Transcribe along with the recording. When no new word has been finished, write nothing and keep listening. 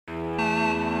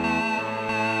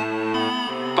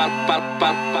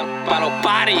Pa los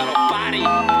party.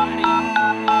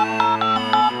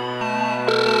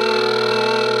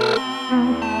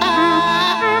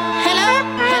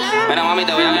 Mira, mami,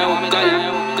 te voy a buscar.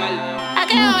 ¿A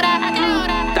qué hora?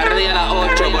 Tarde a las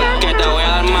 8 porque te voy a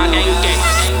dar más que.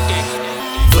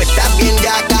 Tú estás bien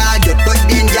Yaka, yo estoy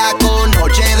bien Yako.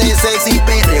 Noche de sexy,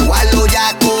 perreo a lo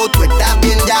Yako. Tú estás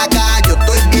bien Yaka, yo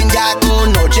estoy bien Yako.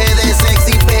 Noche de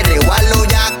sexy, perreo a lo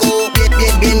Yako.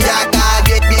 Bien Yaka,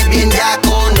 bien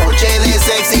Yako. Noche de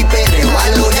sexy, perreo a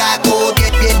lo Yako.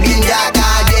 Bien Yaka,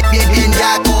 bien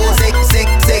Yako.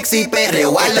 Sexy,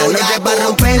 perreo a lo Yako. Esta noche pa'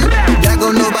 romper,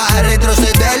 Yako no va a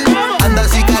retroceder. Anda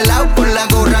así calado con la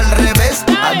gorra al revés.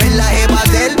 A ver la jeva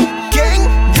de él. ¿Quién?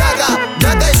 Yaka,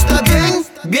 Yaka está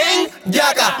bien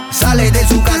Yaka. Sale de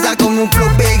su casa con un flow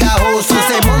pegajoso.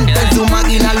 Se monta en su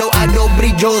máquina, los aros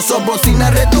brillosos. Bocina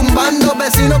retumbando,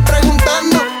 vecinos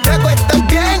preguntando. Yako está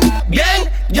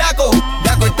bien Yako.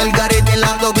 Yako está el garete en la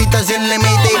autopista si él le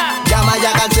mete. Llama a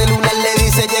Yaka al celular, le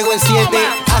dice llegó el 7.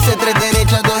 Hace 3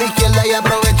 derechas, 2 izquierdas y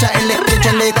aprovecha el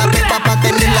estrecha. Le da pepa pa'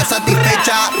 tenerla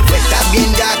satisfecha. Tú estás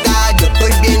bien Yaka, yo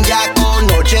estoy bien Yako.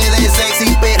 Noche de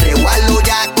sexy, perreo a lo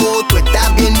Yako. Tú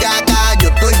estás bien Yaka, yo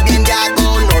estoy bien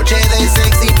Yako. Noche de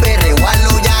sexy, perreo a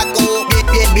lo Yako.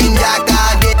 Bien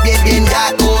Yaka, bien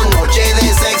Yako. Noche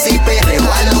de sexy,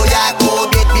 perreo a lo Yako.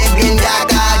 Bien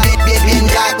Yaka, bien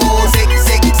Yako.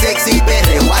 Sexy,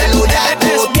 perreo a lo Yako.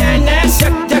 Es viernes,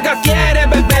 Yaka quiere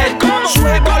beber. Su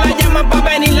jefe la llama pa'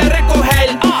 venirle a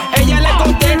recoger. Ella le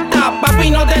contesta,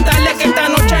 papi no te tardes que esta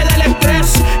noche del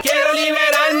estrés quiero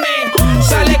liberarme.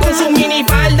 Sale con su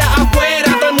minifalda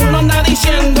afuera. Todo el mundo anda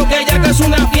diciendo que Yaka es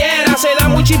una fiera. Se da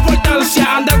mucha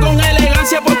importancia, anda con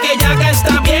elegancia porque Yaka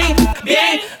está bien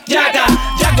Yaka.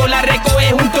 Yako la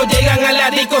recoge juntos, llegan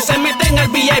al disco. Se meten al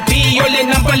VIP y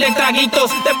ordenan par de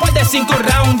traguitos. Después de 5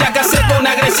 rounds, Yaka se pone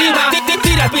agresiva.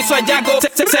 Tira al piso a Yako,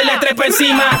 se le trepa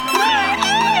encima.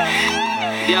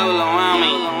 Diablo,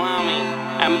 mami.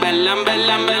 En verdad.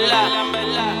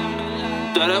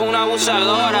 Tú eres una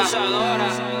abusadora.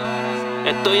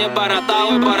 Estoy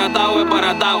esbaratado. Yo te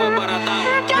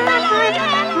lo digo,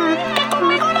 que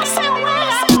conmigo no se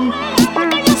juega,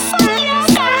 porque yo soy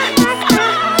Yaka.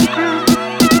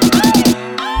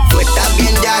 Tú estás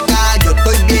bien Yaka, yo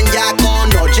estoy bien Yako.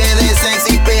 Noche de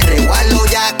sexy, perreo a lo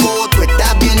Yako. Tú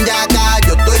estás bien Yaka,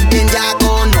 yo estoy bien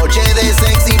Yako. Noche de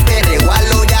sexy, perreo a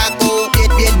lo Yako.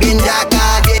 Bien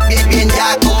Yaka, bien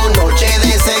Yako. Noche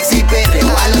de sexy, perreo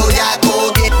a lo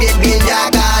Yako. Bien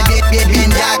Yaka,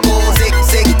 bien Yako.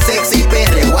 Sexy,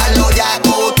 perreo a lo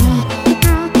Yako.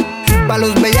 Pa'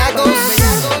 los bellacos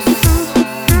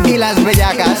y las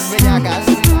bellacas.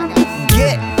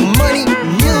 Get money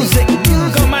music.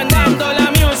 Comandando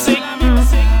la music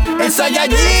Es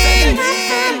Saiyajin.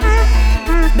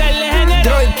 del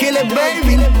legendario. Droid Killer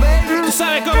baby. Tú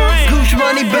sabes cómo es. Gusho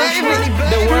money baby.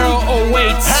 The world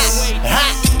awaits.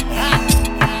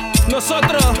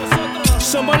 Nosotros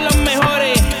somos los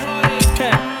mejores.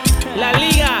 La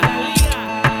liga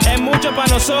es mucho para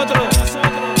nosotros.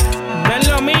 No es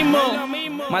lo mismo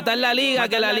matar la liga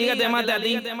que la liga te mate a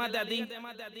ti.